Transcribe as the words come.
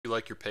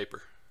like your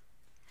paper.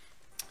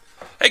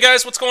 Hey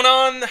guys, what's going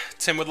on?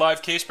 Tim with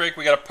Live Case Break.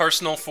 We got a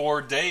personal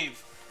for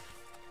Dave.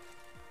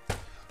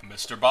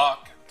 Mr.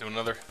 Bach doing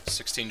another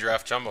 16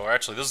 draft jumbo.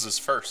 Actually, this is his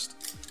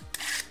first.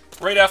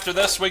 Right after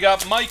this, we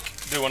got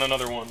Mike doing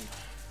another one.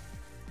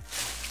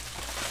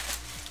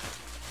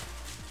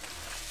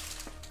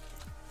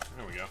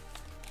 There we go.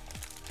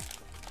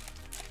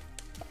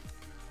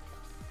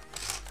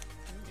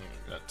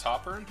 Got a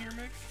topper in here,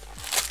 maybe?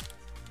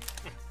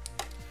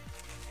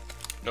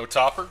 No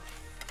topper?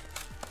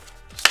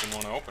 Just didn't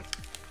want to open.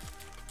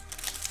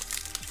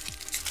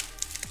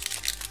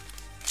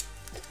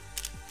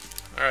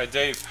 Alright,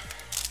 Dave.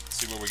 Let's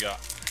see what we got.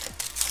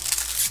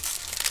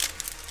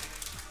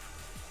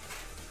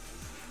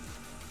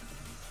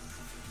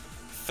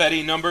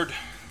 Fetty numbered.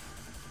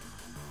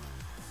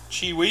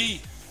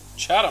 Chiwi.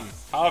 Chatham.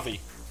 Javi.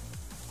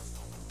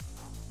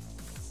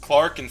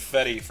 Clark and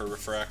Fetty for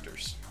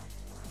refractors.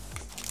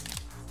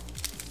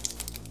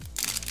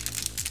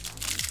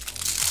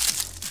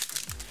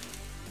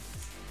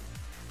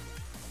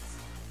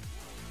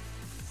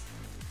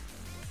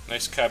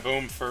 Nice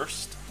Kaboom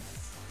first.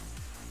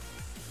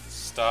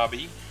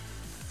 Stabby.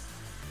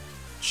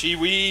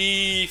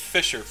 Chiwi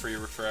Fisher for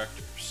your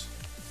refractors.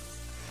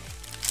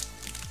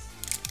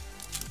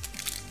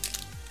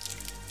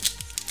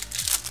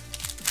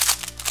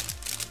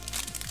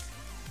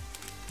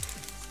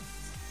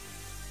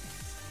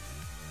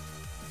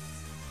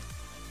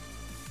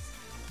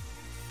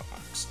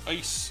 Fox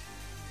Ice.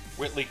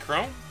 Whitley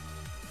Chrome.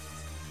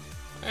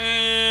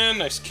 And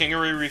nice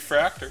Kingery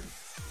refractor.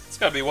 It's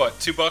gotta be what,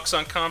 $2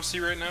 on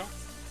ComC right now?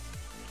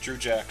 Drew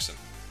Jackson.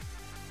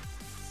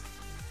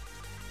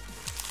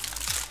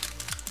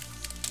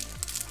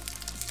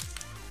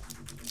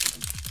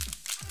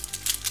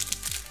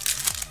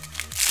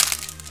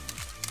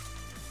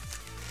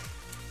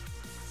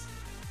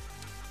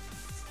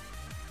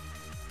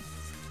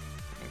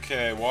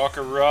 Okay,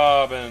 Walker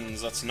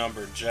Robbins, that's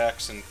numbered.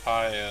 Jackson,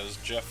 Paez,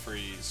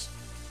 Jeffries.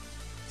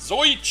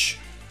 Zoich!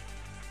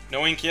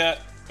 No ink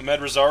yet. Ahmed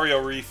Rosario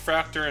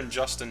refractor and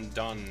Justin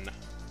Dunn.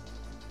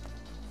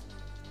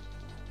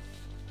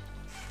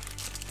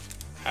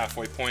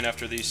 Halfway point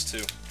after these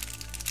two.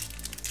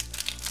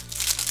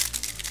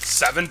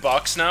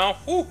 $7 now?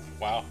 Woo!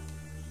 Wow.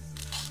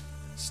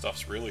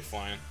 Stuff's really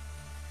flying.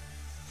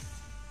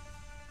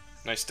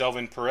 Nice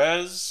Delvin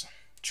Perez.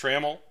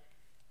 Trammell.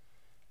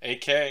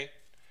 AK.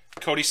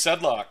 Cody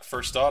Sedlock,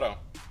 first auto.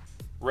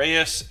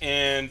 Reyes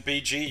and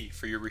BG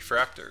for your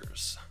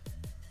refractors.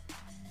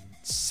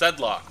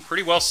 Sedlock,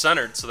 pretty well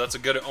centered, so that's a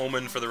good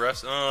omen for the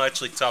rest. Oh,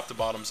 actually top to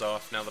bottom's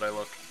off now that I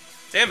look.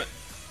 Damn it.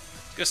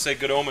 I was gonna say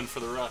good omen for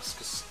the rest,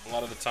 because a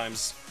lot of the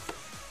times,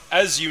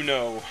 as you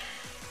know,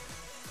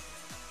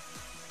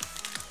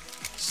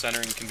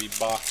 centering can be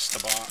box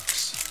to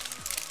box.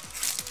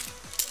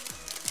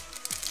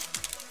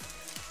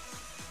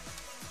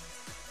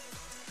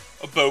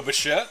 A Bo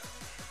Bichette.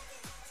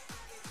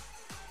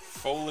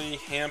 Foley,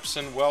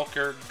 Hampson,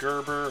 Welker,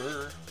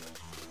 Gerber,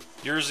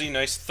 Yerzy,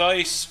 nice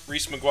Theis,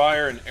 Reese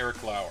McGuire, and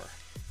Eric Lauer.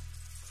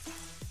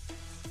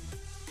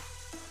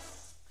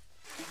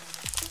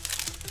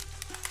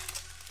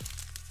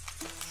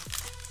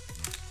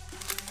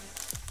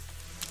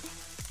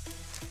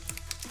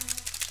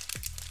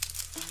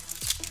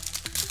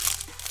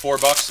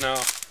 $4 now.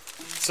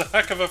 It's a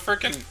heck of a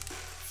freaking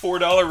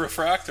 $4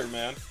 refractor,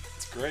 man.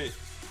 It's great.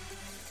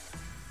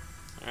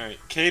 Alright,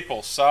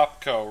 Capel,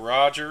 Sopko,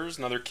 Rogers,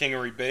 another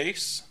Kingery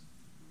base.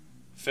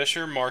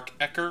 Fisher, Mark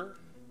Ecker,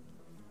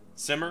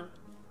 Zimmer,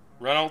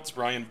 Reynolds,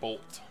 Ryan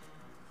Bolt.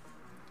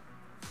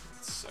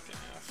 Second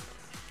half.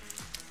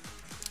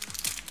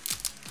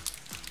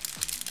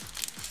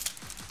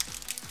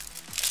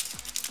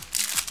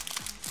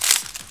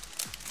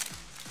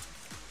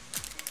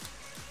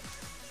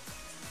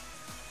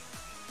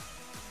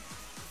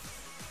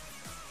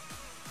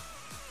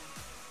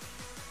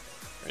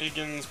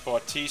 Reagans,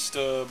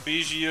 Bautista,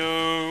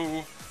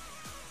 Biggio,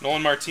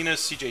 Nolan Martinez,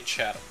 CJ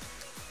Chatham.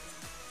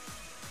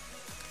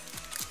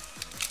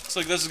 Looks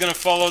like this is going to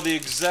follow the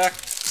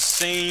exact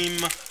same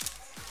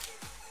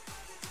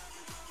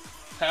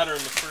pattern the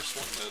first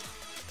one did.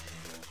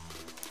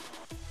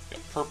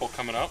 Got purple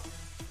coming up.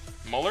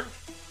 Muller.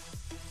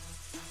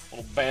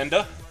 Little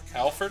Banda.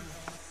 Alfred.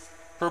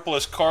 Purple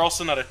is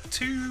Carlson out of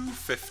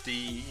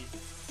 250.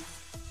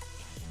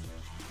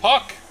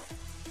 Puck.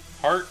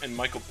 Hart and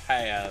Michael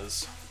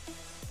Paz.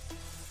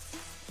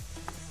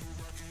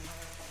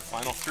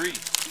 Final three.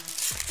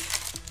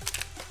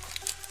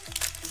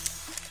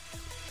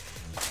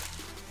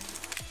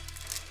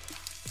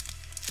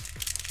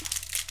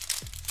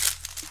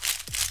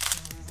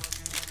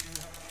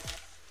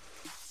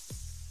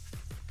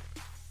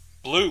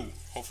 Blue.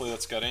 Hopefully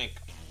that's got ink.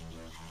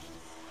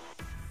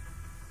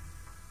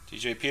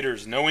 TJ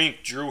Peters, no ink.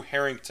 Drew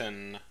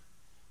Harrington.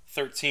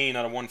 13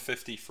 out of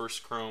 150,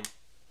 first chrome.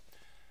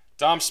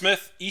 Dom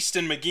Smith,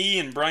 Easton McGee,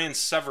 and Brian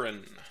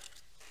Severin.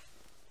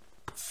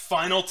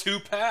 Final 2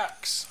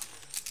 packs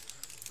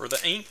for the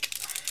ink.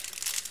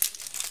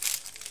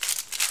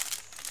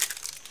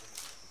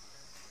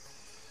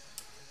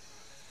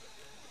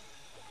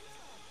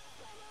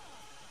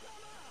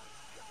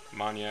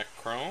 Moniak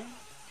Chrome.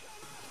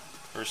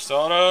 First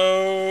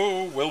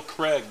auto, Will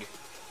Craig.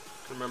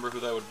 Can't remember who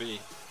that would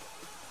be.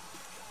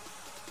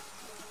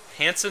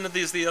 Hansen,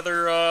 is the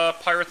other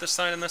pirate this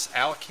sign in this?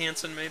 Alec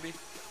Hansen, maybe?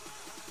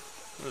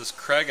 This is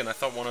Craig, and I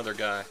thought one other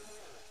guy.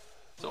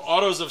 So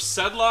autos of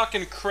Sedlock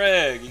and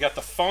Craig. You got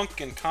the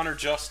Funk and Connor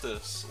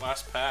Justice.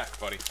 Last pack,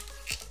 buddy.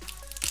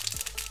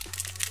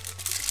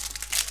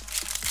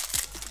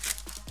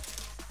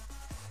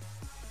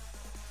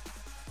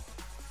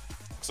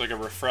 Looks like a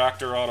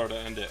refractor auto to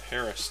end it.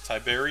 Harris,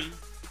 Tiberi,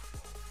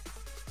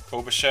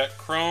 Bobichette,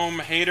 Chrome,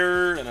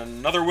 Hader, and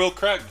another Will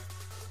Craig.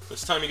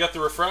 This time you got the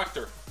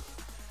refractor.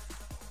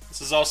 This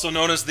is also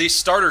known as the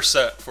starter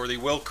set for the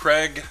Will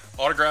Craig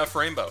autograph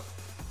rainbow.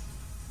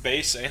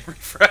 Base and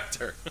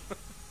refractor.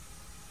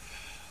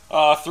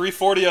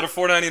 340 out of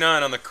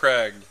 499 on the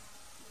Craig.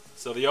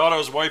 So the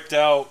auto's wiped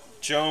out.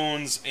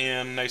 Jones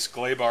and nice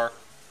Glaber.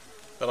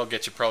 That'll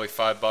get you probably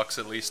 $5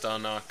 at least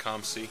on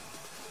ComC.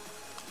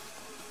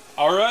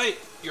 All right,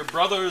 your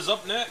brother is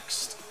up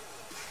next.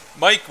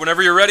 Mike,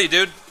 whenever you're ready,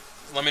 dude,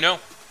 let me know.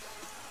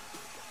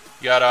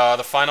 You got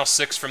the final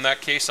 6 from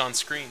that case on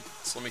screen.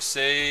 So let me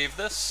save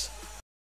this.